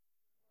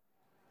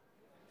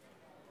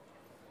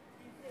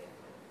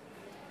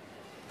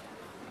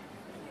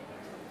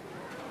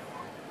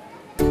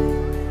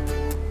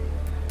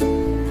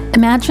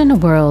Imagine a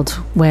world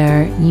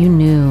where you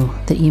knew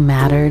that you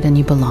mattered and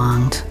you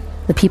belonged.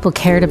 The people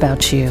cared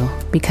about you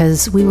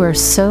because we were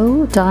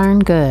so darn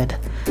good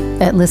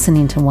at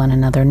listening to one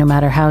another, no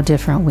matter how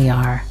different we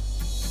are.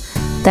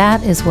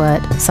 That is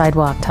what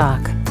Sidewalk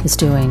Talk is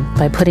doing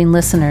by putting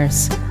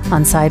listeners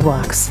on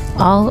sidewalks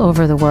all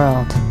over the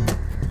world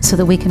so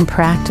that we can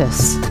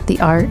practice the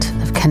art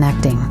of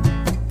connecting.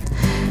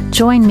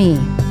 Join me,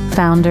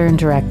 founder and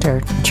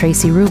director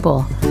Tracy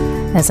Rubel,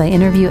 as I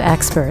interview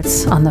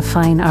experts on the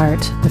fine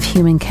art of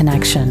human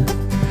connection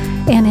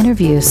and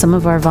interview some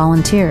of our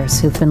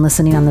volunteers who've been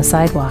listening on the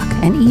sidewalk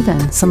and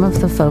even some of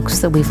the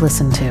folks that we've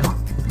listened to.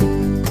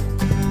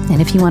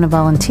 And if you want to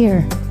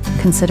volunteer,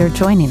 consider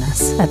joining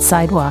us at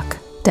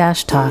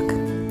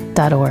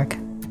sidewalk-talk.org.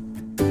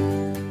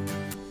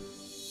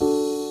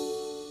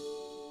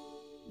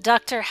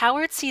 Dr.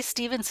 Howard C.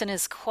 Stevenson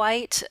is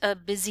quite a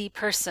busy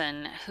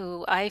person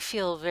who I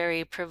feel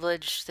very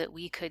privileged that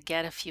we could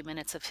get a few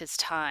minutes of his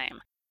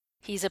time.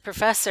 He's a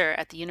professor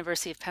at the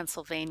University of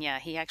Pennsylvania.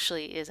 He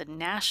actually is a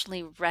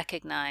nationally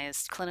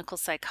recognized clinical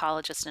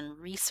psychologist and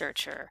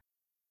researcher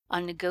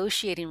on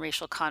negotiating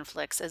racial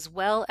conflicts, as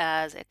well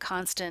as a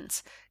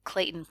Constance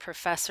Clayton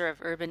Professor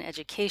of Urban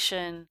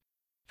Education,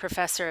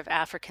 Professor of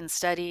African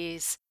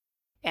Studies,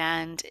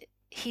 and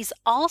he's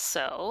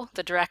also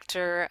the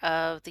director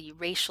of the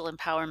Racial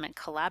Empowerment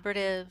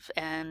Collaborative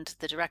and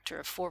the director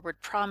of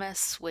Forward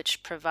Promise,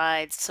 which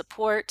provides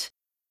support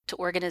to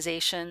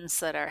organizations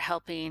that are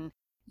helping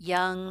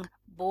young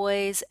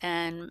boys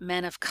and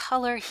men of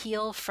color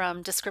heal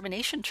from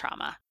discrimination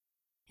trauma.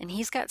 And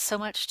he's got so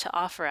much to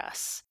offer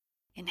us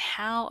in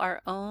how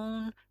our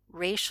own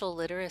racial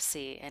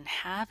literacy and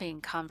having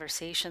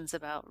conversations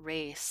about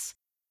race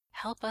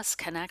help us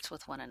connect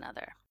with one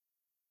another.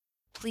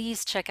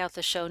 Please check out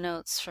the show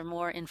notes for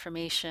more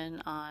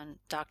information on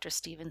Dr.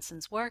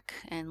 Stevenson's work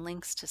and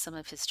links to some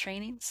of his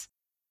trainings.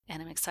 And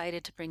I'm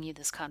excited to bring you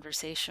this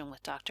conversation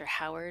with Dr.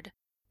 Howard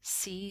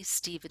C.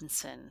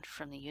 Stevenson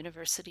from the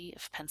University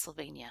of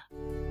Pennsylvania.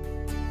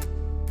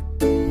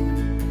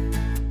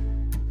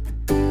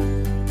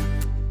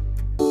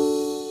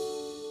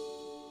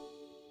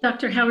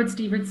 Dr. Howard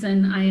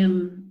Stevenson, I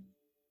am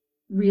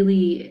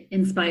really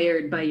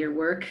inspired by your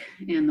work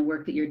and the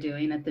work that you're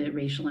doing at the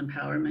Racial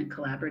Empowerment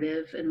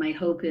Collaborative. And my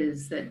hope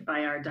is that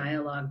by our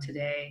dialogue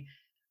today,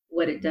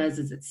 what it does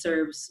is it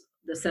serves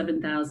the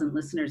 7,000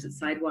 listeners at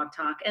Sidewalk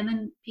Talk and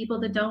then people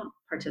that don't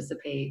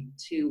participate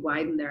to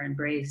widen their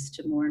embrace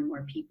to more and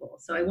more people.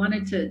 So I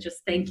wanted to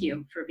just thank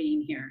you for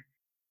being here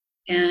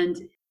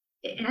and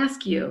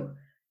ask you,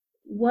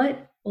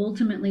 what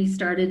ultimately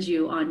started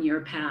you on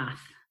your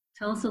path?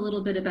 Tell us a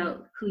little bit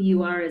about who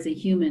you are as a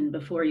human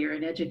before you're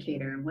an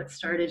educator and what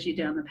started you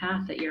down the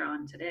path that you're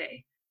on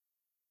today.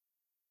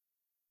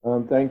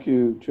 Thank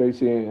you,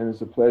 Tracy, and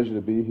it's a pleasure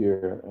to be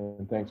here,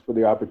 and thanks for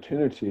the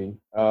opportunity.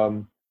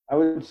 I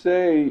would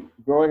say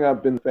growing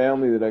up in the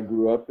family that I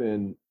grew up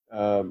in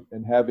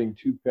and having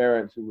two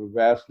parents who were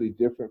vastly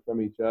different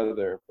from each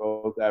other,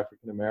 both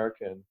African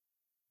American,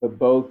 but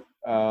both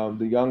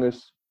the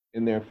youngest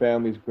in their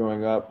families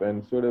growing up,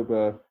 and sort of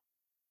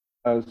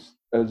a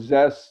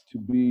zest to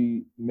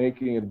be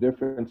making a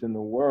difference in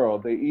the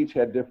world. They each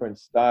had different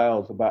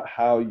styles about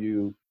how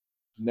you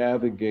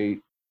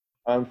navigate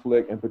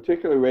conflict, and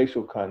particularly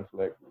racial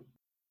conflict.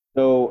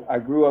 So I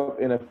grew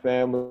up in a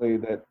family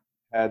that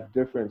had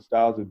different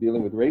styles of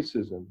dealing with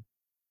racism,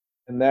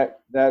 and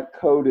that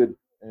coded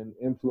and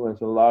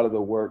influenced a lot of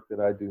the work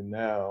that I do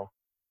now.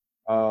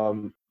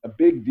 A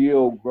big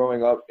deal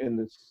growing up in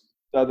this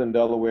southern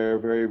Delaware,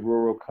 very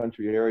rural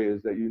country area,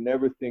 is that you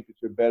never think that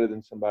you're better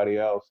than somebody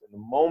else. And the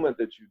moment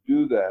that you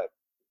do that,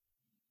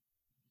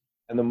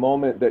 and the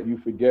moment that you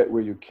forget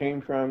where you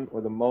came from,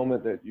 or the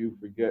moment that you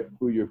forget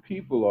who your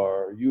people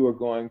are, you are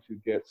going to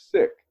get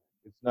sick.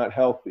 It's not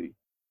healthy.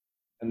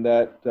 And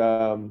that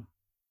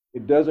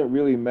it doesn't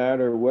really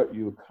matter what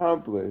you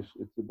accomplish,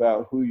 it's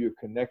about who you're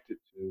connected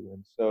to.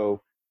 And so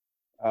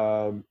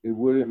it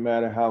wouldn't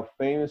matter how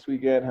famous we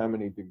get, how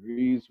many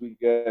degrees we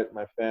get,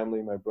 my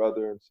family, my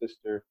brother and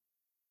sister.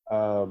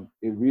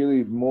 It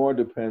really more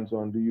depends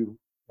on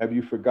have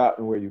you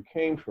forgotten where you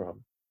came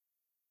from,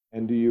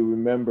 and do you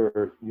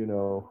remember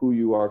who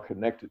you are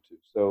connected to.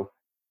 So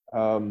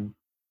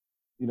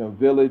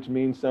village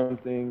means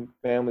something,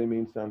 family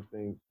means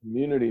something,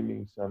 community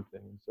means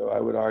something. So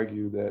I would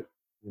argue that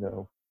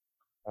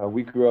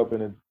we grew up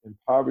in an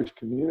impoverished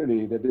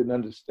community that didn't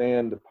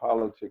understand the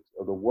politics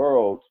of the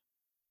world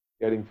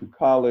getting through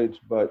college,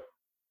 but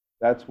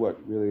that's what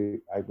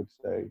really, I would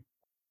say,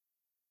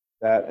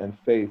 that and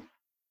faith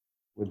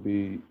would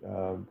be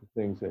the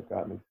things that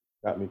got me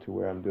to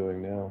where I'm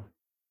doing now.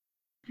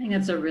 I think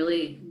that's a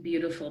really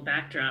beautiful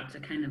backdrop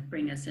to kind of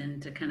bring us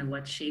into kind of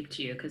what shaped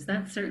you, because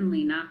that's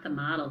certainly not the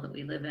model that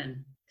we live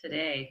in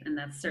today, and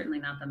that's certainly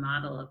not the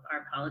model of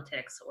our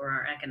politics or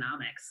our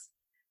economics.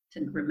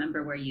 To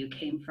remember where you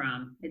came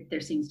from, there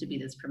seems to be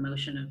this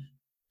promotion of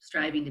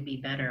striving to be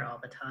better all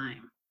the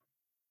time.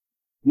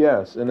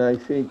 Yes, and I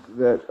think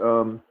that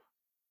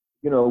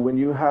when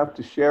you have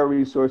to share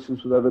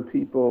resources with other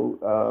people,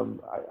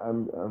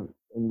 I'm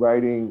in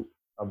writing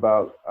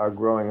about our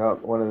growing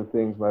up, one of the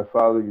things my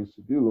father used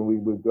to do when we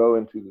would go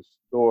into the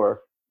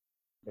store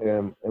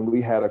and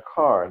we had a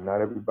car, not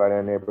everybody in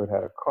our neighborhood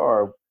had a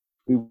car,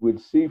 we would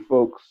see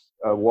folks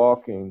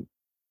walking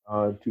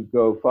to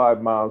go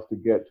 5 miles to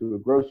get to a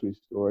grocery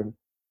store. And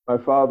my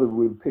father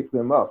would pick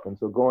them up. And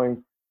so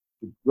going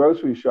to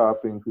grocery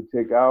shopping could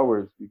take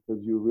hours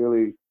because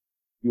you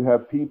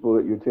have people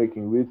that you're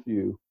taking with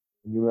you.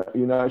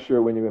 You're not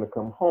sure when you're going to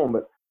come home,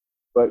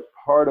 but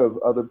part of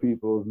other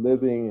people's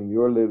living and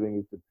your living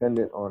is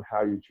dependent on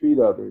how you treat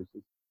others.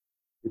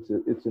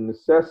 It's a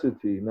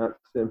necessity, not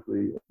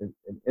simply an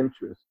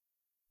interest.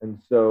 And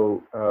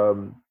so,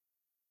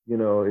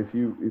 if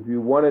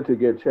you wanted to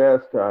get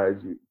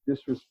chastised, you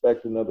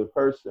disrespect another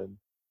person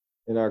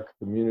in our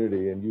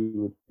community, and you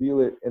would feel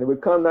it, and it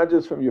would come not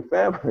just from your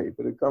family,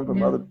 but it come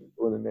from other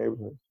people in the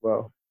neighborhood as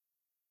well.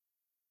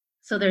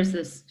 So there's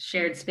this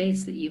shared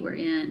space that you were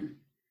in,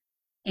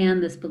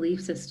 and this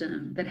belief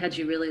system that had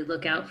you really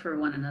look out for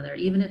one another,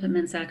 even if it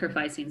meant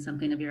sacrificing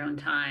something of your own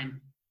time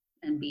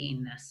and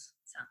beingness.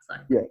 Sounds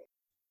like. Yeah.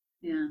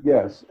 Yeah.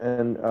 Yes,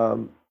 and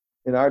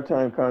in our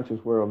time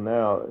conscious world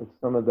now,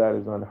 some of that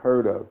is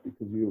unheard of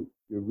because you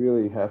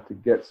really have to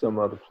get some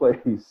other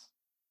place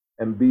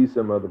and be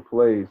some other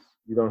place.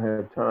 You don't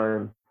have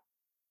time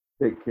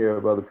to take care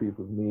of other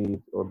people's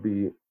needs or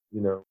be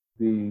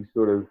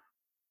sort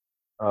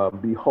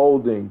of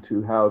beholding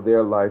to how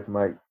their life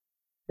might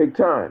take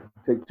too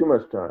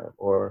much time,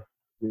 or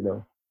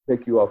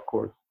take you off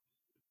course.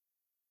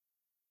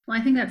 Well,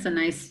 I think that's a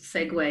nice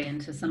segue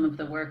into some of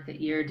the work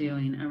that you're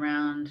doing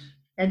around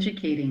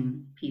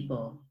educating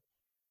people.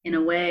 In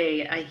a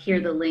way, I hear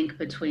the link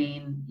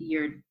between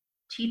your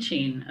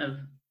teaching of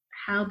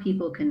how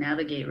people can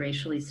navigate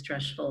racially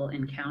stressful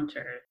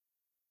encounters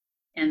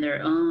and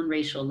their own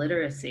racial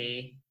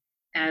literacy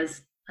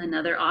as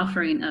another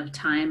offering of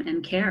time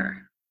and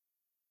care.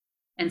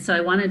 And so I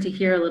wanted to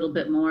hear a little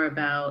bit more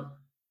about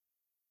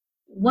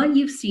what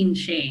you've seen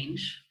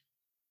change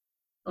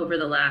over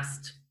the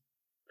last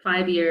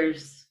 5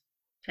 years,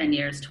 10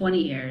 years, 20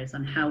 years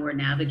on how we're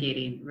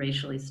navigating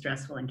racially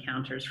stressful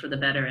encounters for the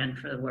better and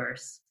for the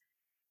worse,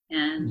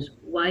 and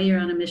why you're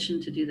on a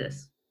mission to do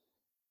this.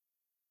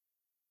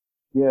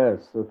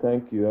 Yes, so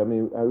thank you. I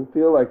mean, I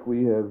feel like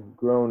we have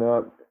grown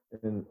up,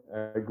 and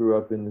I grew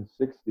up in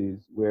the 60s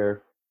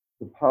where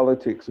the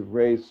politics of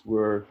race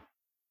were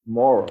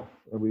moral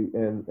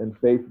and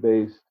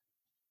faith-based,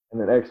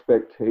 and an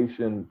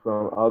expectation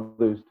from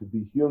others to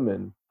be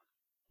human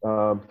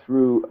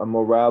through a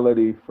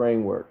morality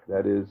framework.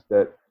 That is,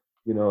 that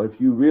if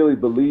you really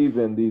believe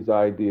in these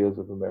ideas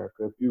of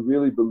America, if you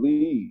really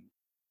believe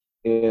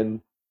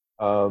in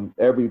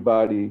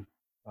everybody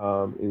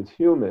is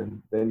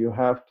human, then you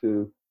have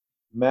to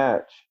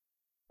match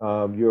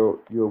your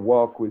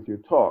walk with your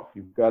talk.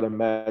 You've got to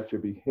match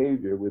your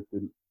behavior with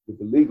the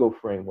legal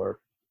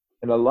framework.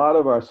 And a lot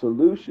of our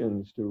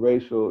solutions to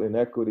racial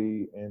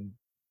inequity and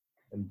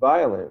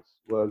violence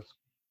was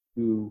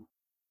to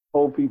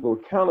hold people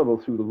accountable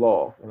through the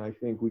law. And I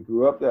think we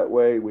grew up that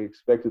way. We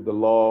expected the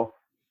law,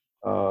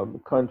 the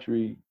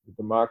country, the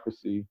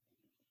democracy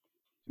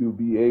to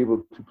be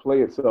able to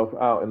play itself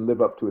out and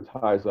live up to its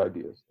highest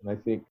ideas. And I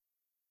think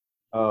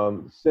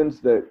since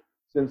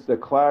the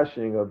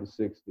clashing of the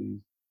 60s,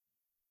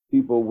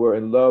 people were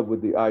in love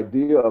with the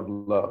idea of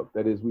love.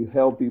 That is, we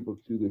held people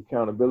to the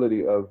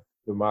accountability of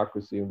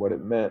democracy and what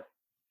it meant,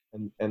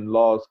 and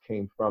laws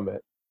came from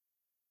it.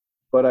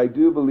 But I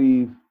do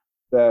believe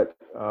that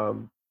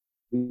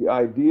the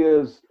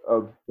ideas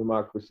of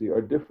democracy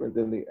are different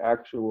than the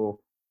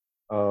actual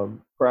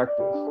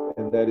practice,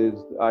 and that is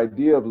the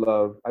idea of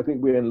love. I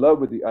think we're in love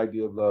with the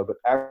idea of love, but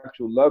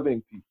actual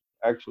loving people,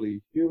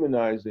 actually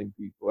humanizing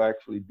people,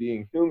 actually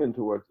being human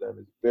towards them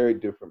is a very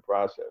different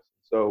process.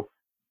 So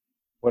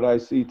what I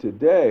see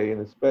today,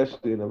 and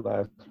especially in the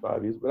last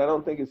 5 years, but I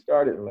don't think it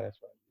started in the last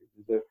 5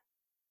 years,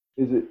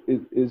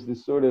 is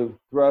this sort of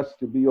thrust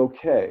to be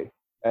okay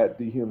at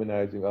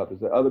dehumanizing others,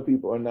 that other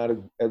people are not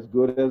as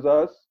good as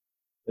us,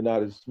 they're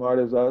not as smart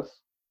as us,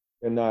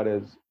 they're not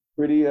as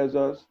pretty as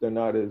us, they're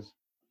not as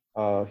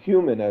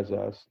human as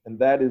us, and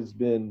that is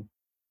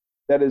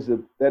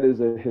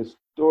a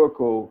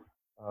historical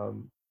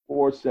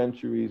 4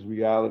 centuries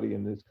reality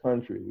in this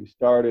country. We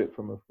started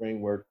from a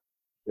framework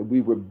that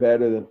we were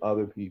better than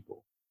other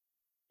people,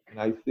 and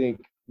I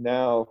think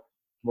now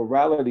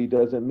morality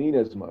doesn't mean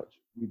as much.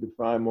 We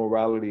define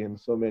morality in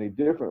so many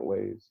different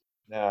ways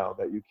now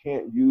that you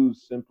can't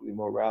use simply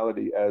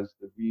morality as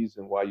the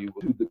reason why you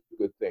will do the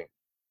good thing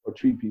or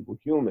treat people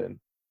human,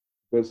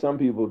 because some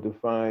people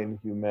define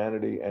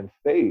humanity and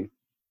faith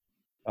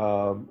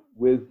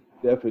with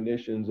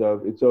definitions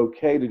of it's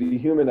okay to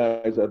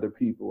dehumanize other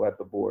people at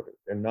the border.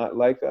 They're not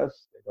like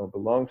us, they don't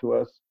belong to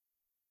us,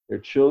 their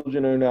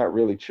children are not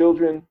really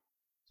children.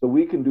 So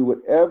we can do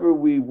whatever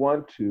we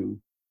want to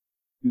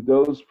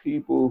those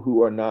people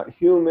who are not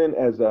human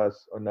as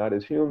us, or not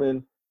as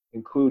human,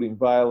 including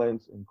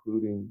violence,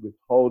 including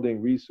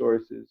withholding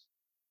resources,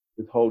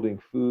 withholding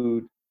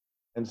food.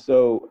 And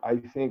so I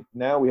think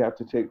now we have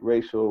to take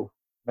racial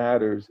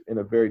matters in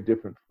a very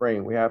different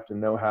frame. We have to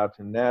know how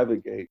to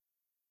navigate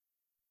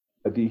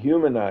a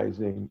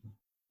dehumanizing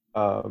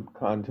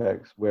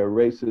context where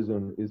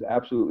racism is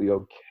absolutely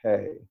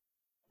okay.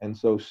 And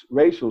so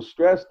racial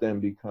stress then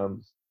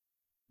becomes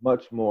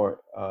much more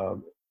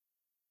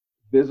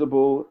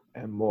visible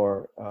and more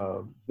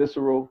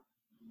visceral,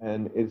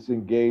 and it's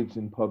engaged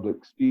in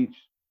public speech,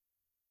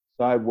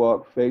 sidewalk,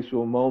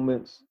 facial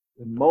moments.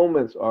 The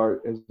moments are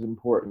as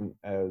important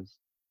as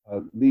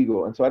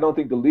legal. And so I don't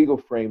think the legal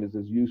frame is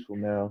as useful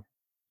now.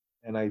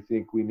 And I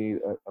think we need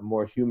a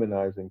more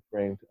humanizing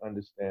frame to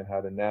understand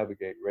how to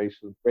navigate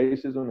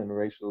racism and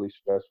racially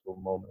stressful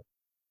moments.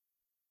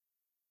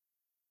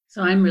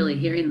 So I'm really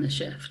hearing the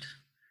shift,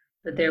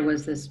 that there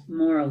was this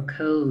moral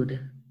code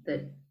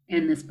that,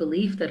 and this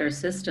belief that our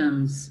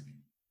systems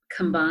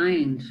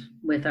combined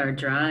with our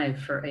drive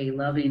for a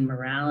loving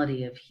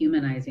morality of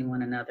humanizing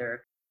one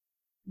another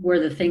were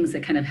the things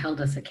that kind of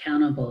held us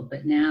accountable.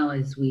 But now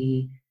it's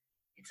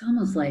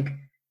almost like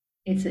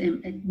it's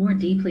more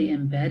deeply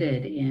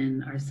embedded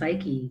in our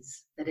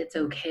psyches that it's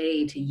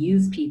okay to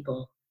use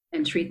people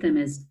and treat them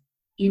as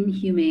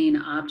inhumane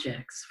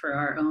objects for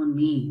our own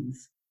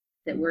means,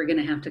 that we're going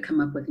to have to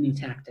come up with new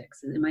tactics.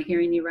 Am I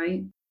hearing you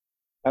right?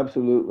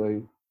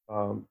 Absolutely.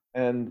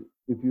 And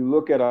if you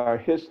look at our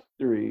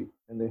history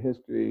and the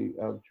history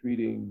of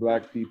treating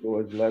Black people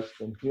as less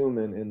than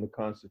human in the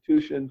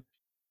Constitution,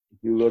 if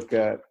you look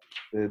at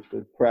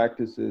the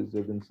practices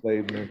of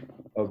enslavement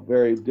of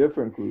very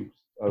different groups,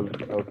 of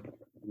the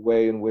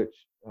way in which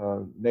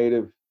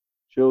Native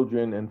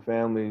children and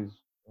families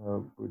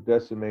were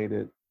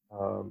decimated,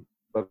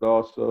 but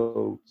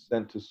also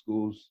sent to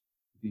schools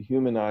to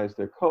dehumanize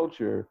their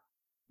culture,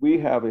 we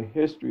have a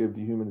history of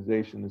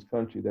dehumanization in this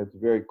country that's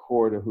very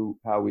core to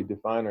how we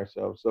define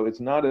ourselves. So it's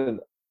not a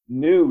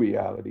new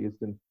reality.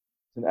 It's an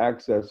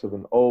access of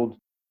an old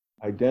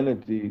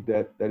identity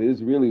that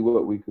is really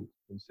what we could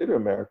consider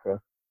America.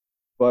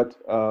 But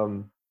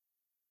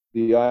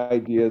the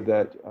idea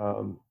that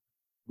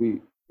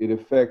it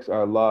affects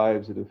our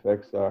lives, it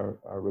affects our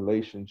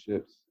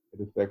relationships,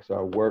 it affects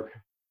our work,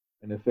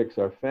 and affects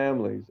our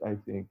families, I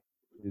think,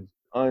 is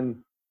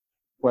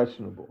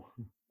unquestionable.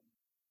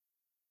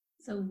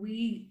 So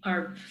we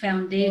are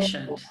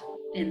foundationed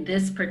in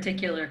this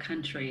particular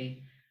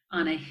country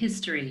on a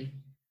history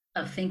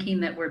of thinking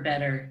that we're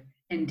better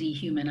and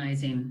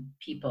dehumanizing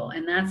people.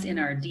 And that's in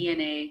our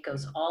DNA,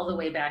 goes all the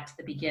way back to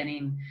the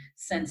beginning,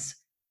 since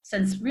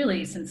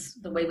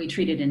the way we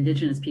treated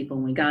indigenous people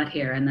when we got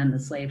here, and then the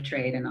slave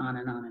trade, and on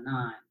and on and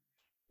on.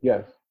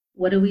 Yes.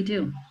 What do we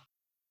do?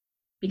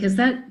 Because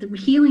that the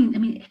healing, I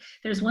mean,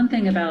 there's one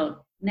thing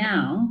about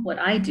now what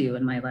I do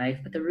in my life,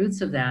 but the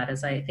roots of that,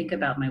 as I think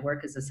about my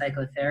work as a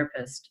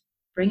psychotherapist,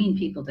 bringing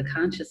people to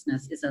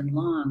consciousness is a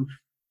long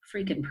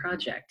freaking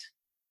project.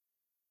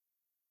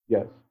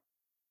 Yes.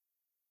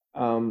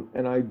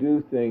 And I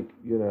do think,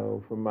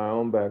 from my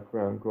own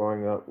background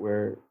growing up,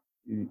 where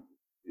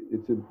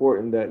it's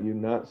important that you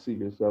not see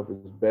yourself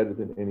as better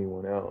than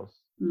anyone else.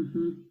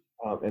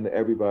 Mm-hmm. And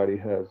everybody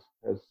has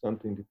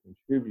something to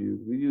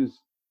contribute. We use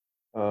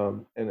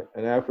an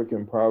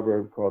African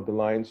proverb called "the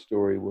lion's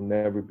story will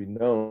never be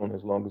known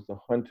as long as the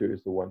hunter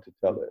is the one to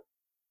tell it."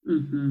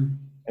 Mm-hmm.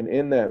 And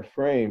in that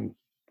frame,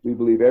 we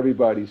believe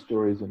everybody's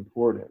story is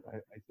important.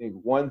 I think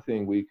one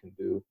thing we can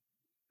do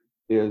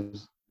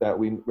is that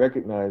we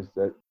recognize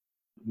that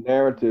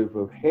narrative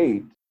of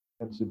hate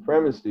and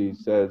supremacy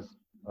says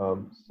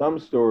some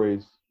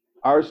stories,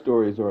 our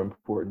stories are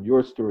important,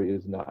 your story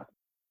is not.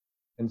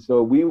 And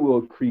so we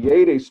will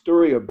create a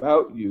story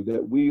about you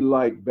that we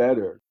like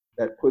better,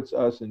 that puts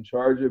us in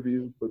charge of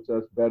you, puts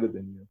us better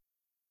than you.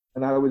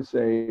 And I would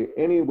say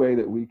any way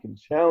that we can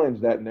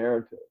challenge that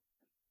narrative,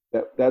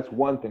 that's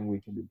one thing we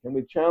can do. Can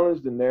we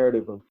challenge the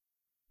narrative of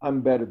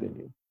I'm better than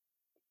you?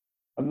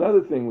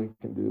 Another thing we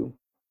can do,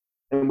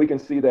 and we can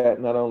see that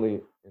not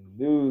only in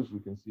news, we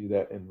can see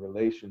that in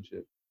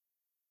relationships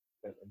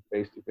and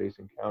face-to-face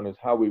encounters,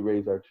 how we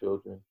raise our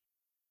children.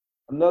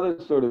 Another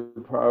sort of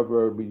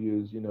proverb we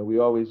use, we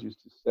always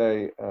used to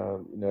say,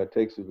 it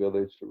takes a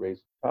village to raise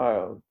a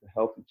child, a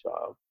healthy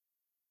child.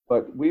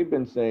 But we've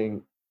been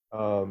saying,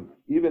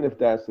 even if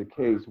that's the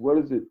case, what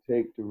does it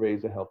take to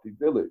raise a healthy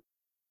village?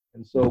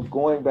 And so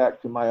going back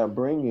to my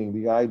upbringing,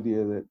 the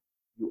idea that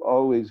you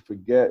always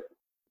forget,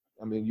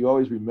 you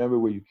always remember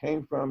where you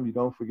came from, you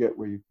don't forget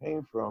where you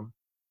came from,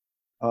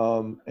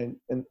 and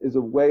is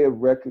a way of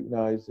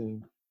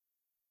recognizing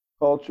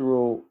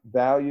cultural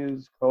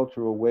values,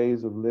 cultural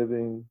ways of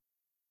living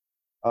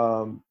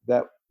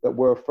that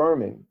we're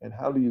affirming. And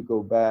how do you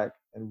go back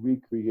and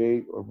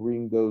recreate or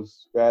bring those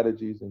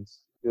strategies and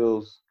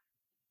skills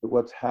to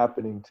what's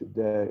happening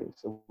today?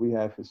 So we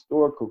have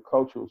historical,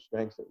 cultural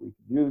strengths that we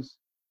can use.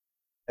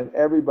 And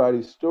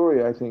everybody's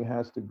story, I think,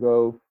 has to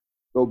go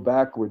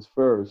backwards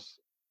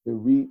first to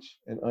reach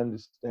and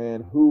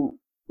understand who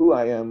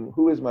I am,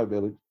 who is my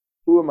village,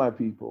 who are my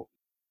people,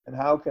 and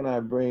how can I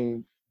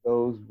bring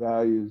those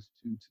values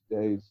to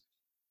today's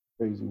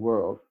crazy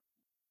world.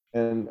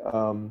 And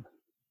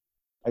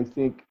I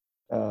think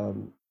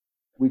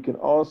we can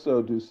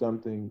also do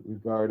something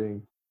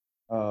regarding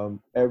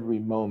every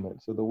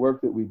moment. So the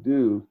work that we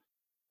do,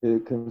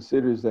 it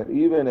considers that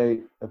even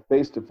a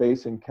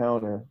face-to-face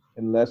encounter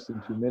in less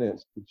than 2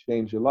 minutes could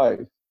change your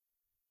life.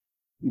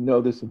 We know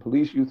this in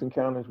police youth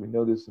encounters. We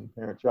know this in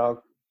parent-child,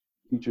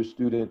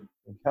 teacher-student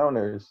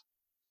encounters.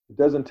 It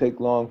doesn't take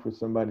long for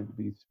somebody to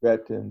be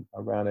threatened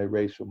around a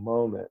racial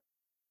moment.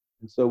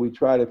 And so we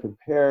try to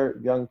prepare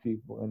young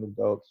people and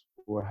adults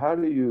for how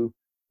do you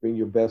bring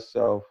your best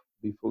self,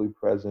 be fully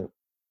present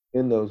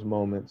in those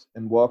moments,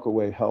 and walk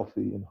away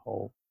healthy and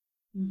whole.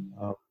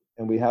 Mm-hmm.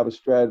 And we have a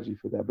strategy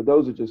for that. But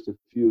those are just a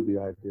few of the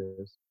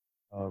ideas.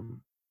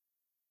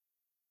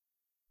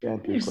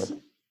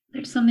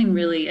 There's something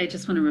really, I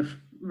just want to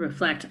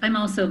reflect. I'm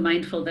also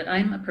mindful that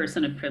I'm a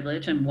person of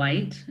privilege. I'm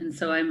white. And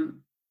so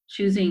I'm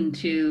choosing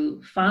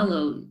to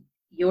follow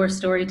your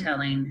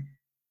storytelling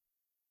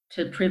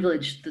to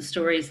privilege the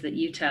stories that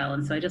you tell.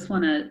 And so I just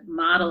want to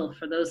model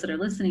for those that are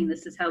listening,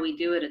 this is how we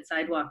do it at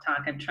Sidewalk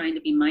Talk. I'm trying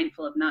to be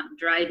mindful of not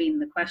driving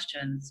the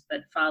questions,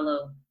 but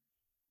follow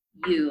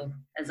you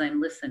as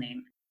I'm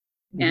listening.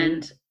 Mm-hmm.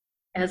 And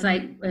as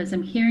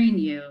I'm hearing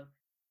you,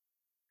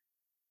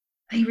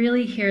 I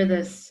really hear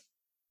this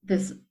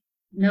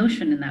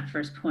notion in that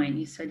first point.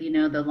 You said,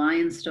 the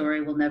lion's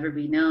story will never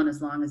be known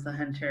as long as the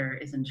hunter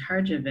is in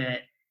charge of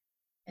it.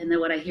 And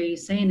then what I hear you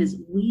saying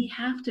is we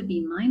have to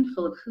be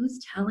mindful of who's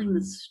telling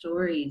the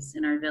stories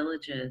in our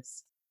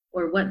villages,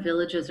 or what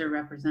villages are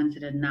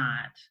represented and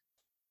not.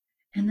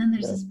 And then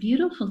there's this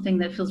beautiful thing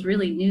that feels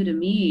really new to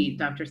me,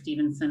 Dr.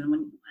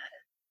 Stevenson,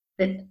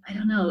 that, I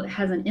don't know,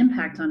 has an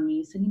impact on me.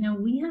 You said,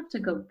 we have to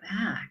go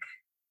back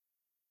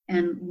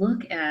and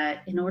look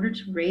at, in order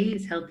to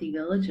raise healthy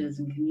villages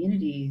and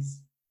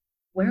communities,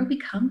 where we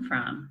come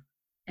from.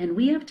 And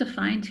we have to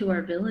find to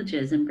our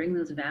villages and bring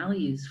those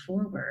values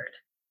forward.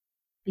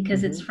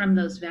 Because mm-hmm. It's from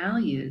those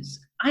values.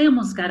 I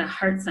almost got a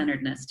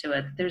heart-centeredness to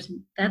it.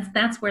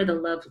 That's where the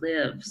love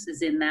lives,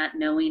 is in that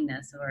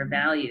knowingness of our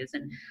values.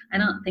 And I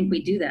don't think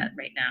we do that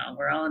right now.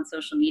 We're all on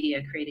social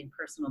media creating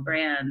personal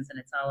brands, and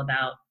it's all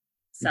about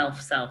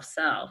self.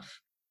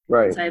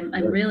 Right. So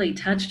I'm really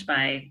touched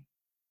by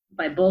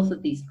both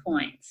of these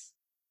points.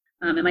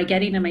 Am I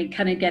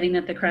kind of getting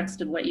at the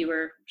crux of what you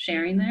were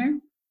sharing there?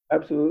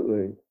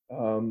 Absolutely.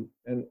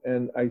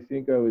 And I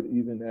think I would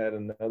even add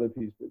another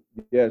piece,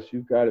 but yes,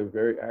 you've got it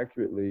very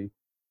accurately,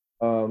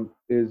 and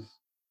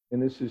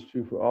this is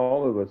true for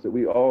all of us, that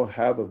we all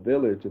have a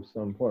village at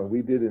some point.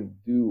 We didn't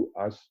do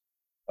us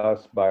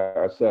by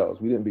ourselves.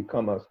 We didn't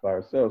become us by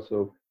ourselves.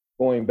 So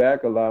going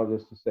back allows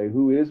us to say,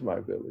 who is my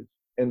village?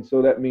 And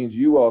so that means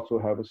you also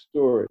have a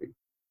story.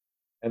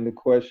 And the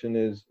question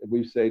is,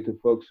 we say to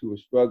folks who are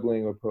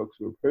struggling or folks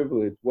who are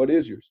privileged, what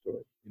is your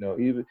story?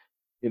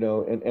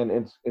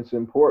 And it's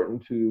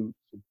important to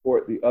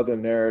support the other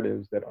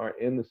narratives that aren't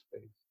in the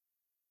space.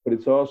 But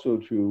it's also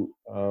true,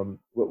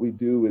 what we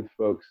do with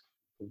folks,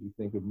 as we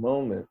think of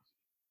moments,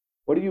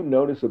 what do you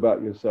notice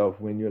about yourself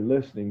when you're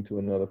listening to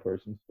another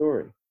person's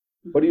story?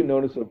 Mm-hmm. What do you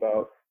notice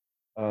about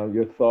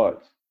your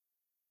thoughts?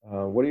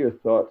 What are your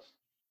thoughts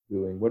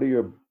doing? What are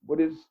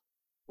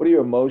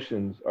your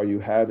emotions are you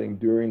having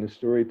during the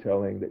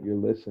storytelling that you're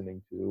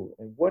listening to?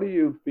 And what do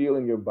you feel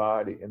in your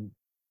body? And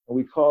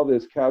we call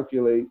this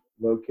calculate,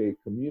 locate,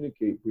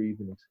 communicate, breathe,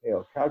 and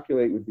exhale.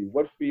 Calculate would be,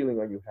 what feeling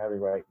are you having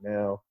right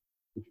now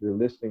if you're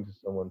listening to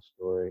someone's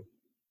story?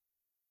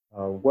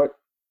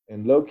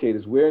 And locate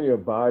is, where in your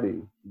body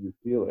do you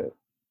feel it?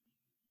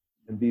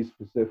 And be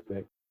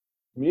specific.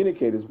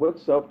 Communicate is, what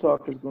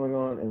self-talk is going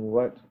on and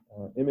what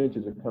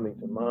images are coming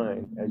to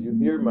mind as you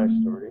hear my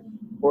story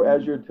or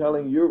as you're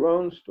telling your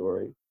own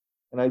story.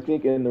 And I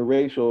think in the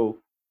racial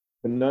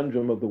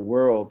conundrum of the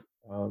world,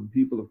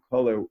 people of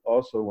color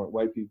also want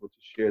white people to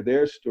share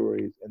their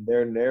stories and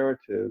their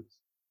narratives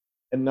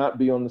and not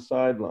be on the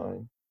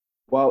sideline,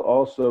 while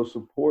also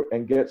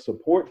get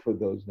support for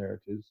those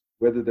narratives,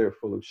 whether they're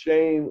full of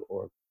shame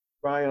or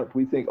triumph.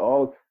 We think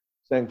all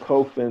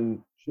Sankofa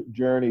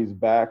journeys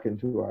back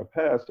into our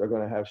past are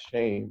going to have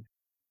shame,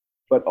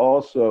 but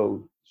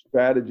also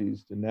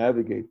strategies to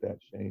navigate that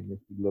shame if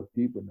you look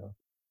deep enough.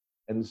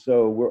 And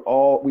so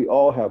we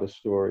all have a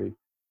story.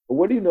 But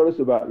what do you notice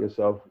about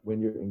yourself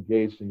when you're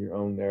engaged in your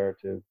own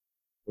narrative,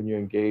 when you're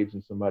engaged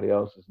in somebody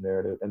else's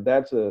narrative? And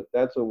that's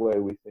a way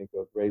we think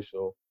of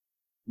racial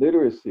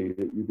literacy,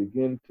 that you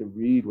begin to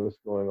read what's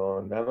going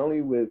on, not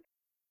only with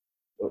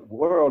the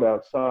world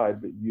outside,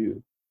 but you.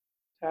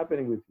 It's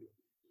happening with you.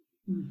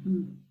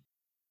 Mm-hmm.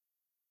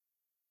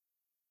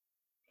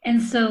 And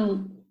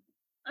so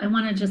I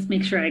want to just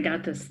make sure I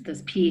got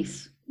this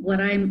piece. What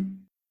I'm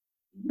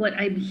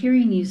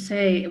hearing you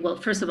say, well,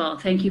 first of all,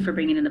 thank you for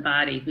bringing in the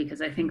body,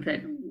 because I think that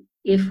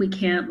if we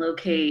can't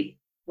locate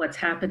what's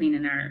happening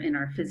in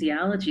our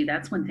physiology,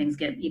 that's when things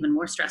get even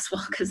more stressful,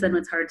 because then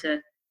it's hard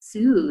to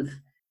soothe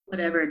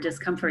whatever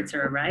discomforts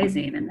are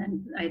arising. And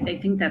then I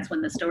think that's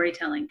when the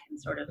storytelling can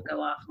sort of go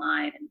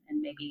offline,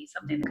 and maybe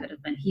something that could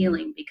have been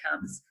healing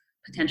becomes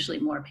potentially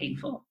more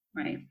painful,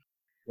 right?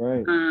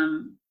 Right.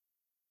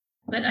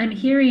 But I'm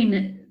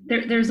hearing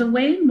there's a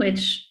way in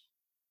which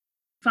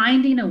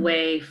finding a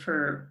way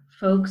for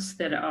folks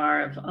that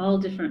are of all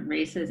different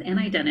races and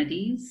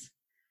identities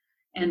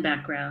and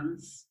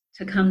backgrounds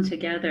to come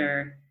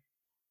together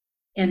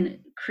and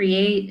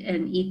create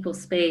an equal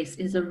space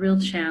is a real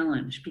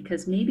challenge,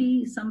 because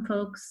maybe some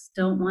folks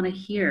don't want to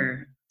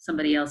hear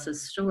somebody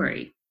else's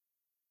story,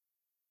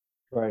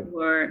 Right.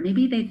 or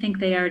maybe they think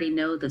they already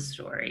know the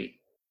story.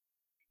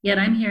 Yet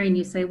I'm hearing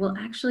you say, well,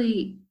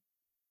 actually,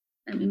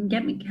 I mean,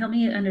 help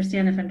me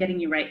understand if I'm getting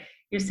you right.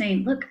 You're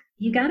saying, look,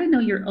 you got to know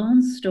your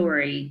own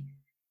story.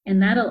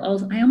 And that'll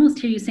also, I almost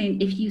hear you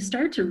saying, if you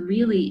start to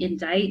really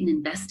indict and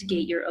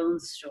investigate your own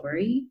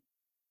story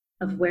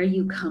of where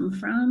you come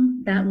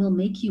from, that will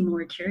make you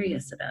more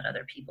curious about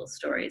other people's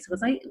stories.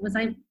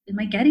 Am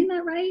I getting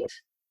that right?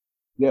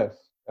 Yes,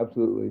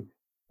 absolutely.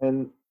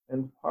 And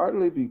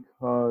partly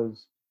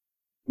because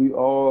we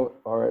all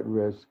are at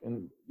risk.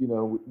 And,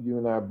 you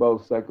and I are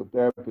both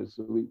psychotherapists.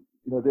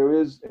 So there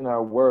is in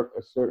our work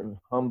a certain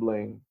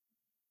humbling,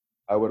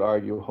 I would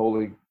argue,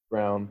 holy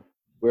ground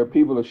where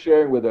people are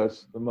sharing with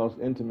us the most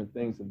intimate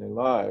things in their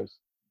lives.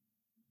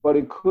 But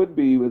it could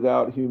be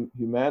without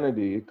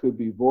humanity, it could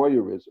be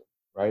voyeurism,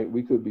 right?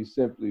 We could be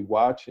simply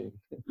watching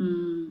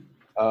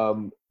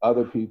Mm,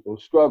 other people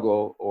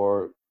struggle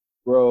or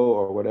grow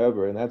or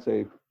whatever. And that's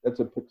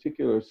a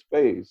particular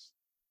space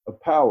of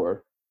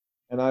power.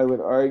 And I would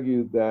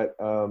argue that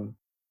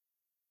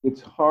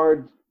it's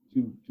hard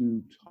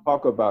to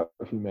talk about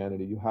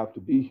humanity. You have to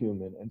be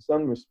human. In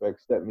some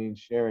respects, that means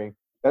sharing.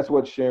 That's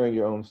what sharing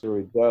your own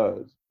story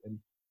does. And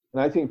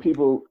I think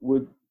people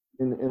would,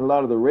 in a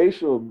lot of the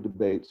racial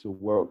debates or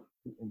world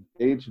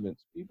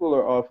engagements, people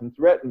are often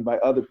threatened by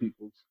other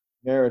people's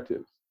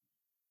narratives.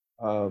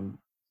 Um,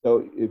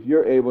 so if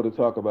you're able to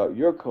talk about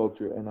your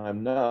culture and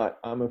I'm not,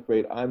 I'm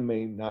afraid I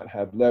may not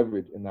have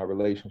leverage in our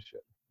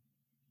relationship.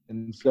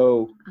 And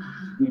so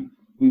uh,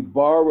 we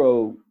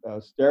borrow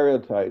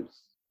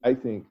stereotypes, I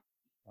think,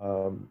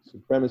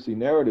 supremacy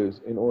narratives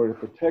in order to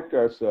protect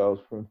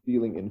ourselves from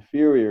feeling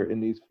inferior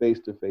in these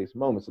face-to-face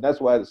moments. And that's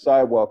why the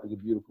sidewalk is a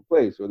beautiful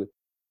place, or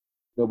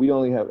we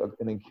only have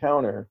an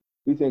encounter.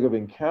 We think of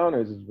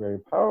encounters as very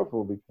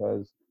powerful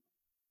because,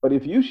 but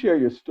if you share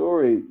your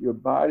story, the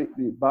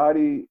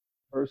body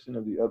person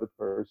of the other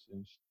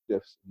person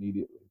shifts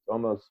immediately. It's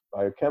almost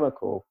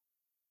biochemical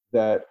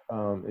that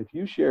if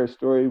you share a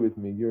story with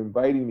me, you're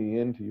inviting me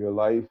into your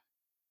life.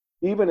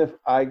 Even if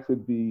I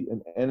could be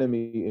an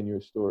enemy in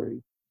your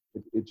story,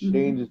 it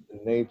changes mhm, the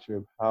nature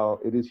of how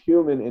it is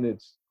human in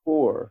its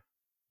core.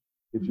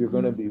 If you're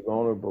going to mhm, be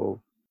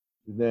vulnerable,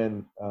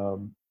 then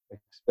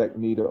expect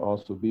me to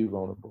also be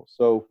vulnerable.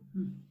 So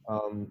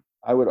mhm.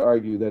 I would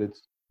argue that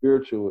it's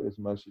spiritual as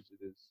much as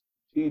it is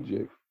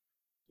strategic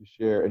to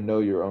share and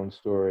know your own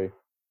story.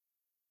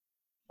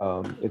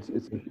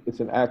 It's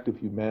an act of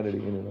humanity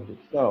in and of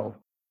itself.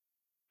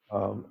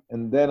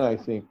 And then I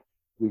think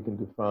we can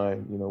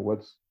define,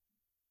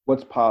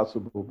 what's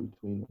possible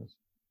between us.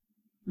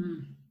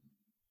 Mm.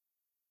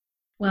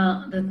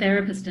 Well, the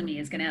therapist in me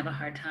is going to have a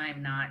hard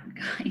time not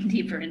going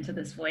deeper into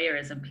this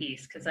voyeurism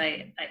piece, because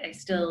I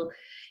still,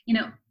 you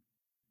know,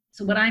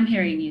 so what I'm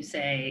hearing you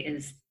say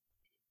is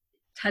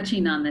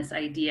touching on this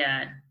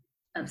idea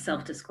of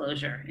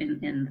self-disclosure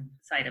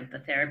inside of the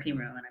therapy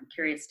room. And I'm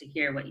curious to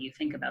hear what you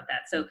think about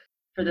that. So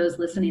for those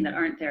listening that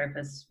aren't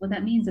therapists, what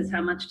that means is,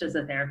 how much does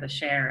a therapist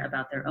share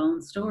about their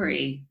own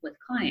story with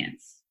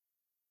clients?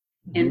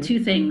 And Mm-hmm.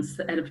 two things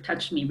that have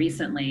touched me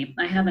recently.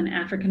 I have an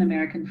African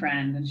American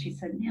friend, and she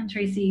said, man,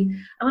 Tracy,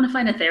 I want to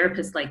find a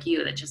therapist like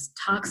you that just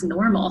talks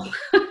normal.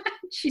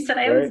 She said,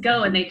 I always Right.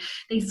 go and they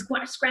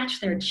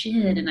scratch their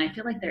chin, and I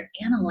feel like they're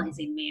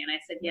analyzing me. And I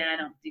said, yeah, I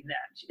don't do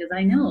that. She goes,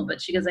 I know,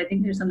 but she goes, I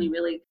think there's something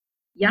really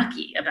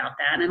yucky about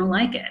that, and I don't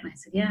like it. And I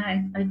said, yeah,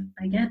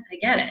 I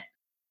get it.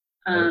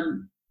 Right.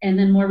 And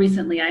then more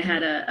recently, I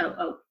had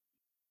a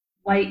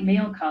white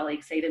male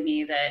colleague say to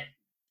me that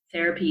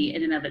therapy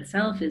in and of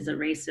itself is a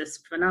racist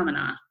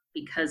phenomena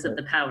because of Right.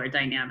 the power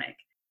dynamic.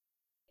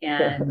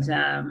 And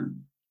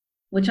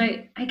which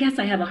I guess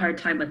I have a hard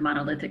time with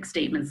monolithic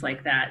statements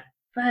like that.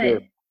 But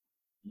Sure.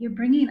 you're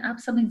bringing up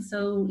something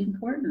so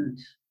important.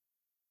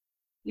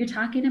 You're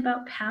talking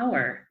about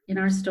power in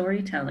our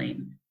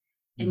storytelling,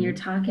 and you're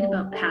Mm-hmm. talking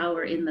about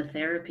power in the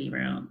therapy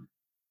room.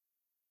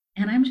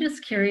 And I'm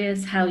just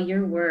curious how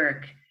your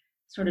work,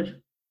 sort of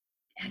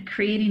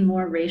creating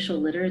more racial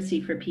literacy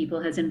for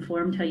people, has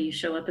informed how you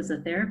show up as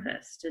a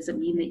therapist. Does it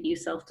mean that you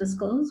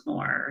self-disclose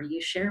more, or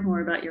you share more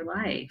about your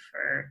life,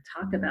 or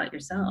talk about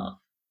yourself?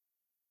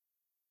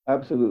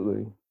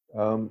 Absolutely.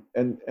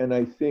 And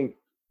I think,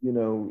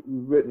 we've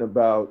written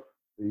about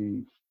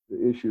the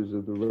issues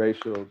of the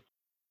racial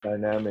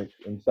dynamics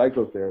in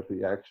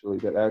psychotherapy, actually,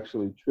 that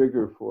actually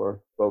trigger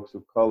for folks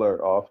of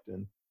color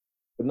often,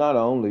 but not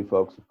only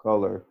folks of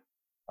color.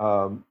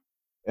 Um,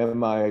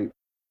 am I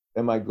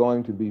am I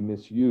going to be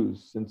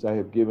misused since I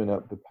have given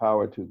up the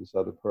power to this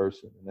other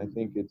person? And I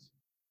think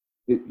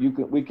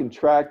we can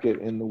track it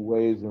in the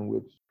ways in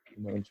which,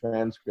 in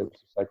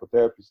transcripts of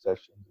psychotherapy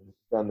sessions, and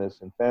we've done this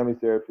in family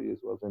therapy as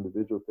well as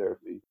individual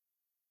therapy.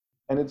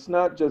 And it's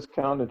not just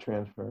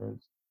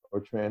countertransference. or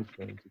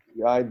transference. It's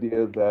the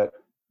idea that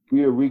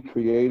we are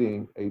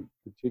recreating a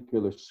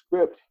particular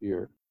script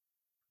here.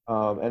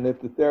 And if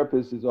the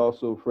therapist is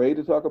also afraid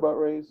to talk about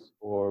race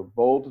or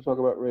bold to talk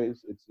about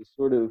race, it's a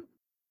sort of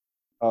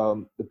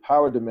the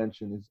power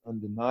dimension is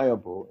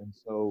undeniable. And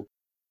so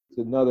it's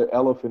another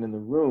elephant in the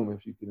room,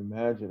 if you can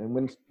imagine. And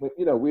when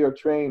you know, we are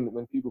trained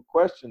when people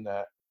question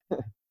that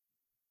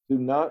to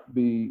not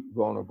be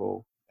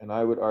vulnerable. And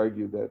I would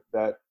argue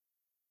that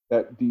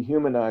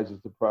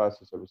dehumanizes the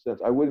process of a sense.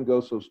 I wouldn't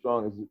go so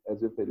strong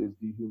as if it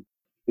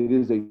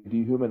is a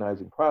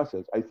dehumanizing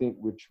process. I think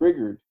we're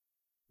triggered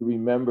to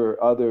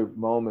remember other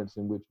moments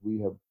in which we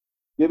have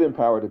given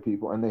power to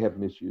people and they have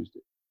misused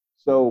it.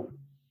 So,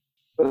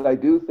 but I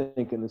do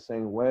think in the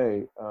same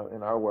way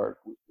in our work,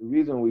 the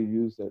reason we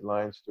use that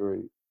line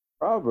story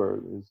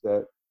proverb is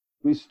that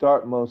we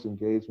start most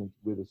engagements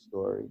with a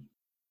story,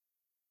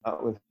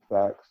 not with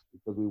facts,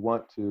 because we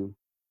want to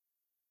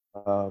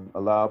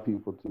allow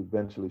people to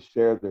eventually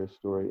share their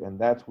story, and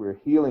that's where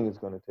healing is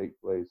going to take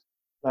place.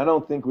 I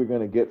don't think we're going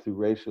to get through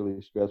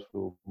racially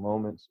stressful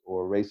moments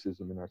or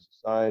racism in our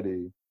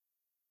society.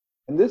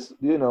 And this,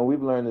 you know,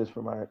 we've learned this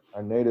from our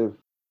Native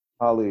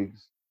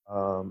colleagues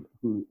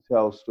who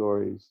tell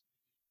stories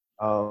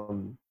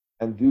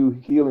and do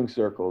healing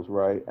circles,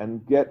 right?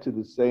 And get to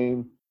the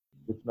same,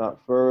 if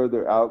not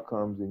further,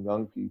 outcomes in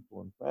young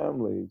people and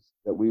families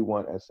that we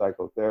want as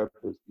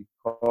psychotherapists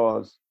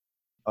because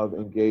of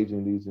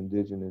engaging these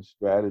indigenous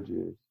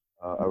strategies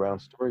around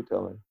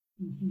storytelling.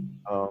 Mm-hmm.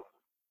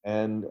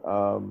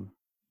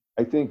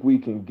 I think we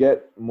can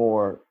get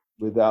more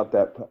without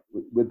that,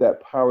 with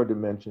that power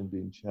dimension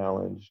being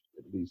challenged,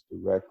 at least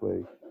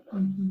directly.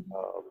 Mm-hmm.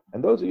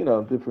 And those are, you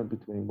know, different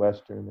between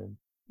Western and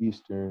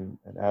Eastern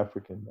and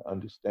African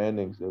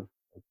understandings of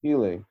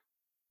healing.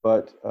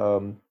 But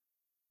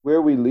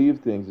where we leave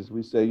things is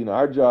we say, you know,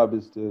 our job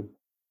is to,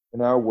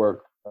 in our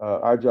work,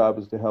 our job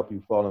is to help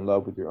you fall in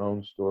love with your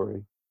own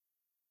story.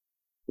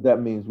 But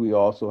that means we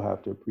also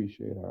have to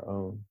appreciate our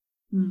own.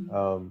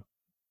 Mm-hmm.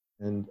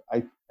 And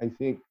I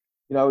think,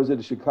 you know, I was at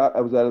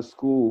a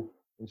school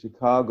in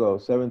Chicago,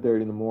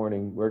 7:30 in the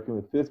morning, working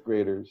with fifth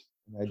graders.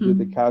 And I did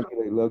the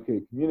calculate,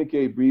 locate,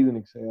 communicate, breathe, and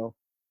exhale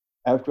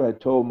after I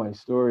told my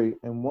story.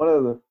 And one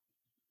of the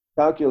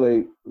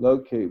calculate,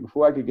 locate,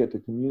 before I could get to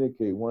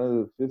communicate, one of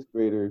the fifth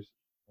graders,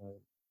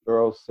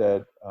 girls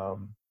said,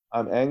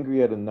 I'm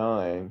angry at a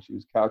 9. She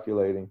was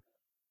calculating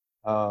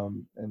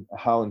and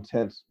how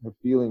intense her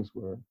feelings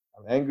were.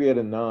 I'm angry at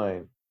a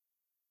 9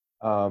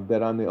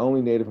 that I'm the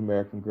only Native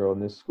American girl in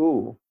this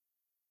school.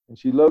 And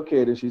she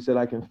located, she said,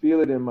 I can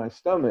feel it in my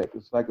stomach.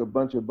 It's like a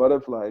bunch of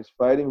butterflies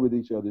fighting with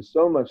each other,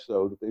 so much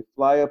so that they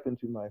fly up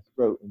into my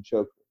throat and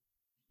choke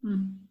me.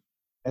 Mm-hmm.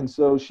 And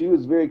so she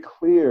was very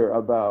clear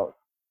about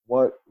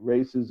what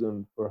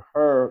racism for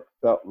her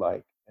felt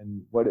like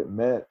and what it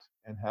meant,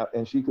 and how,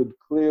 and she could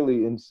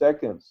clearly in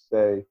seconds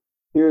say,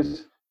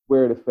 here's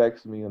where it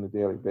affects me on a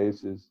daily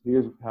basis.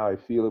 Here's how I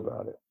feel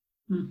about it.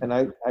 Mm-hmm.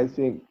 And I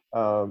think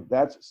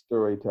that's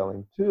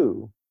storytelling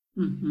too.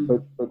 Mm-hmm.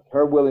 But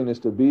her willingness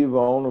to be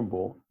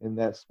vulnerable in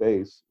that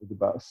space with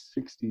about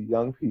 60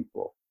 young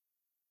people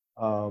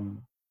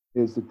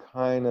is the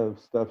kind of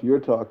stuff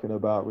you're talking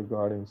about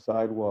regarding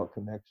sidewalk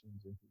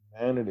connections and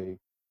humanity.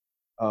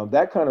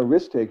 That kind of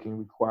risk-taking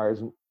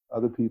requires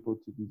other people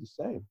to do the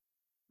same.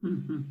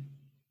 Mm-hmm.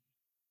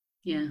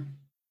 Yeah.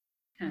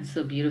 That's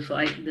so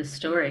beautiful. The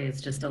story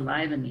is just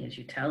alive in me as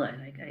you tell it.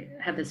 I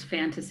have this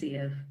fantasy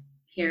of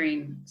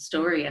hearing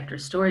story after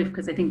story,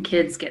 because I think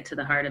kids get to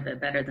the heart of it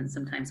better than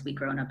sometimes we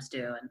grown-ups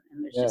do.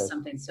 And there's just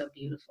something so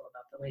beautiful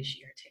about the way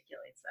she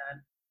articulates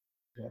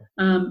that.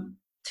 Yeah.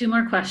 2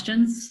 more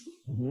questions.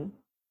 Mm-hmm.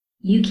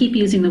 You keep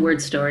using the word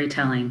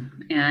storytelling,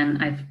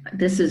 and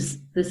this is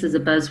a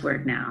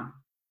buzzword now.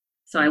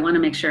 So I want to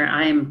make sure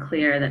I am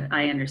clear that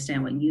I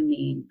understand what you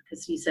mean,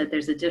 because you said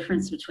there's a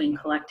difference between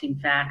collecting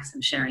facts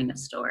and sharing a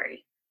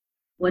story.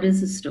 What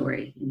is a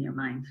story in your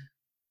mind?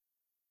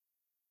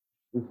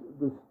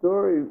 The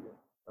story,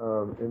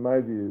 in my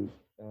view,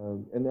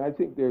 and I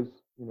think there's,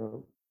 you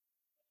know,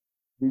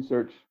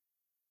 research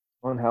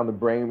on how the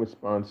brain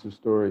responds to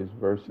stories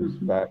versus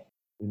fact.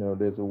 You know,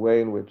 there's a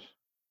way in which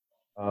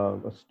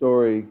a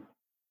story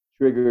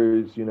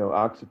triggers, you know,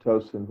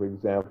 oxytocin, for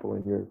example,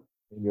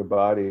 in your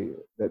body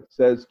that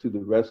says to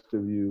the rest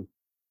of you,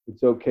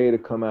 it's okay to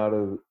come out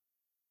of the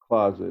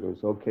closet, or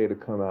it's okay to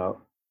come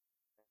out,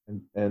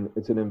 and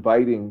it's an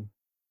inviting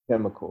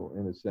chemical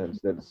in a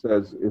sense that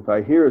says, if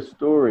I hear a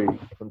story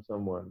from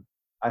someone,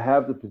 I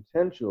have the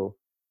potential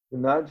to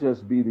not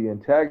just be the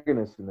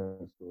antagonist in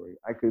that story,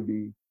 I could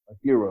be a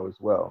hero as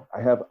well.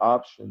 I have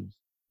options.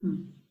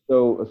 Mm-hmm.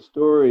 So a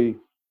story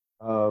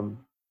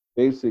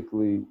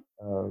basically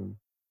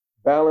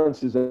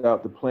balances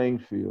out the playing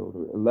field,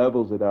 or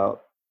levels it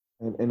out.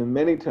 And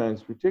many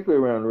times,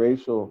 particularly around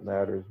racial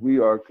matters, we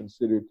are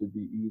considered to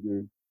be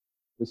either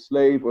the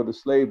slave or the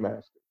slave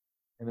master.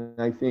 And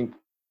I think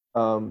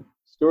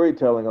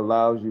storytelling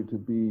allows you to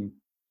be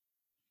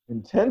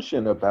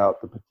intention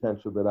about the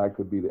potential that I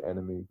could be the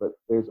enemy, but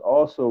there's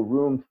also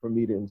room for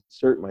me to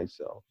insert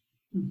myself.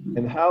 Mhm.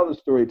 And how the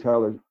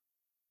storyteller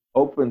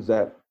opens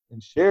that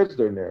and shares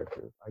their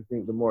narrative, I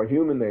think the more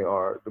human they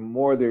are, the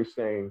more they're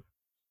saying,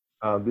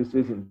 this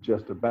isn't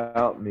just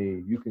about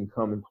me. You can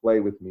come and play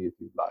with me if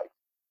you'd like.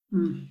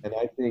 Mm. And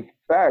I think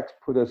facts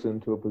put us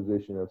into a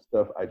position of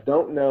stuff I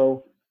don't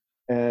know.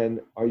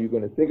 And are you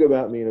going to think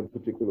about me in a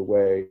particular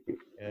way?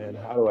 And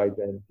how do I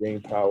then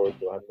gain power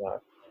so I'm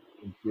not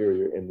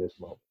inferior in this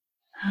moment?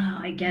 Oh,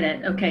 I get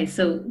it. Okay,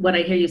 so what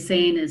I hear you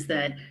saying is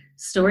that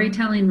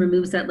storytelling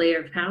removes that layer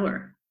of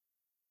power.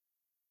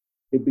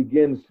 It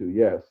begins to,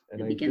 yes.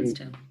 And It I begins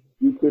think to.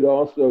 you could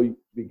also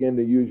begin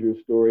to use your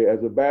story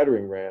as a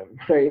battering ram,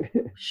 right?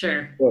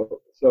 Sure.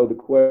 So the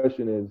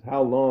question is,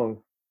 how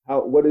long,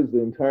 what is the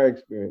entire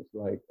experience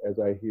like as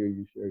I hear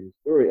you share your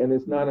story? And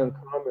it's not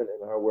uncommon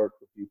in our work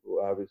for people,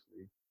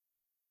 obviously,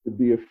 to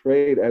be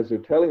afraid as they're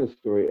telling a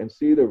story and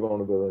see their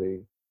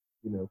vulnerability,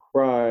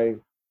 cry,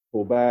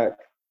 pull back.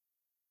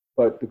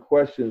 But the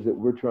questions that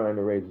we're trying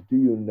to raise is, do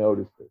you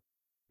notice this?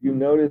 You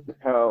notice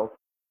how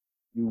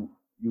you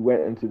you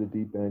went into the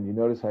deep end. You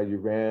notice how you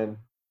ran.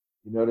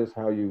 You notice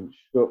how you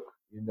shook.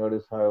 You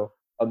notice how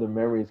other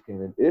memories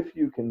came in. If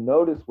you can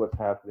notice what's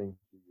happening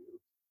to you,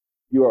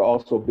 you are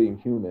also being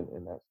human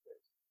in that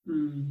space.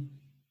 Mm.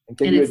 And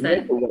can And you it's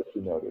admit that. to what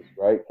you notice,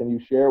 right? Can you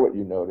share what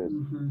you notice?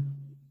 Mhm.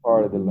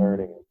 Part of the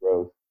learning and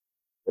growth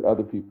that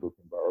other people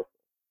can borrow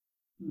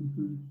from.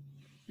 Mhm.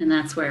 And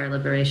that's where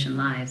liberation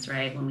lies,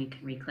 right? When we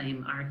can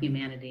reclaim our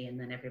humanity and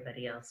then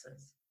everybody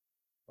else's.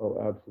 Oh,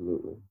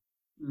 absolutely.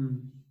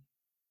 Mm.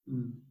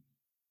 Mm.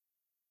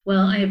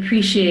 Well, I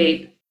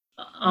appreciate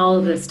all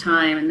of this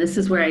time. And this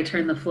is where I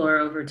turn the floor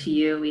over to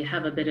you. We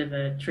have a bit of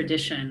a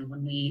tradition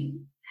when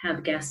we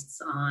have guests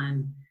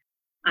on.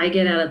 I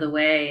get out of the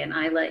way and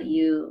I let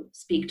you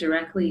speak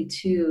directly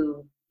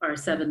to our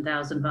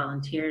 7,000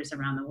 volunteers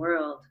around the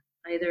world,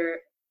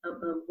 either a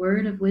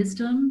word of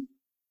wisdom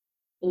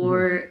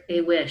or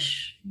a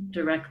wish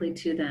directly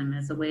to them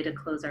as a way to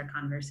close our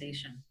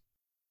conversation.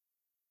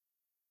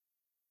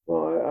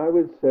 Well, I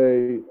would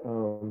say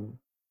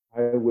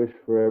I wish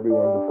for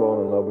everyone to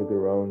fall in love with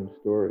their own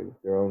story,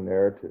 their own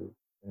narrative.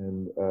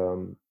 And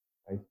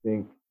I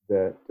think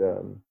that,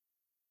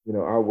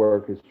 our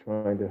work is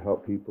trying to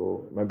help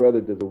people. My brother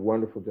does a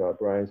wonderful job.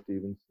 Brian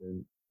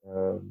Stevenson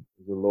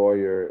is a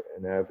lawyer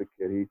and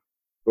advocate. He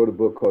wrote a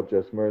book called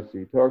Just Mercy.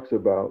 He talks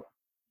about,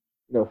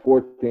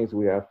 4 things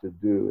we have to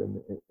do.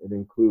 And it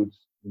includes,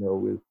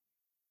 with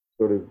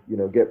sort of,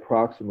 get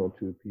proximal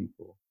to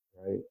people,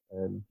 right?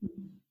 And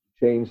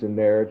change the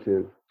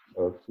narrative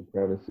of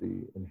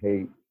supremacy and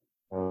hate,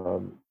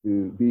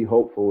 to be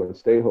hopeful and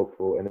stay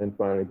hopeful, and then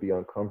finally be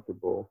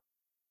uncomfortable,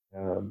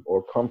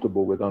 or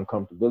comfortable with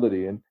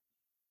uncomfortability.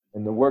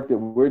 And the work that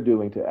we're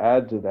doing to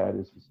add to that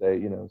is to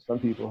say, some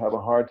people have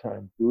a hard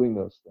time doing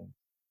those things.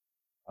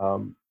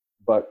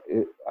 But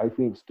I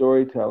think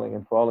storytelling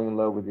and falling in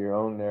love with your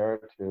own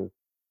narrative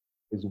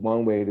is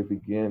one way to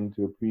begin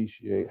to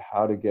appreciate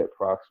how to get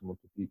proximal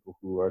to people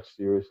who are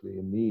seriously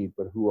in need,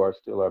 but who are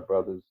still our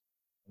brothers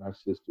and our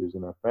sisters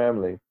and our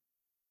family.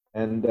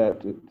 And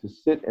that to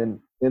sit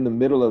in the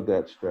middle of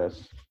that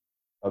stress,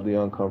 of the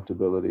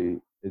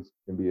uncomfortability,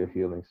 can be a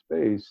healing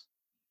space.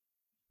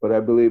 But I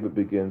believe it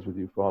begins with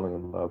you falling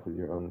in love with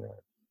your own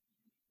narrative.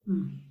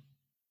 Mm.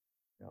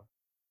 Yeah.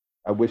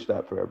 I wish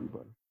that for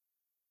everybody.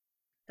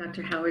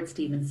 Dr. Howard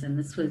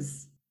Stevenson,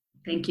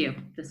 thank you.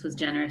 This was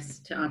generous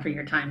to offer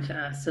your time to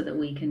us so that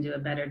we can do a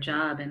better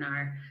job in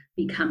our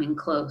becoming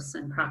close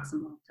and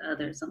proximal to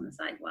others on the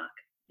sidewalk.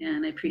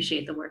 And I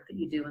appreciate the work that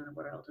you do in the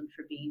world and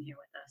for being here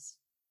with us.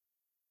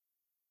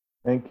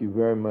 Thank you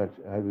very much.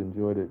 I've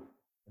enjoyed it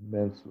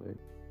immensely.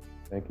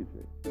 Thank you,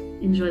 Jay.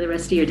 Enjoy the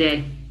rest of your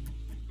day.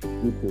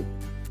 You too.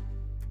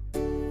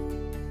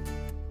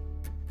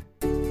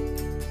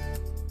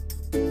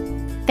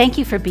 Thank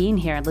you for being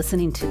here and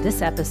listening to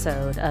this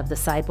episode of the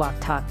Sidewalk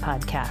Talk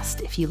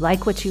podcast. If you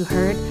like what you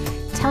heard,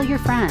 tell your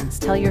friends,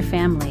 tell your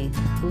family,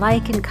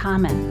 like and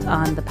comment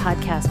on the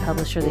podcast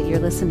publisher that you're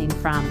listening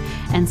from,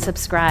 and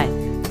subscribe.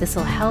 This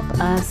will help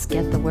us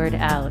get the word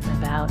out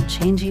about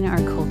changing our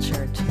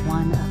culture to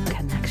one of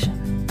connection.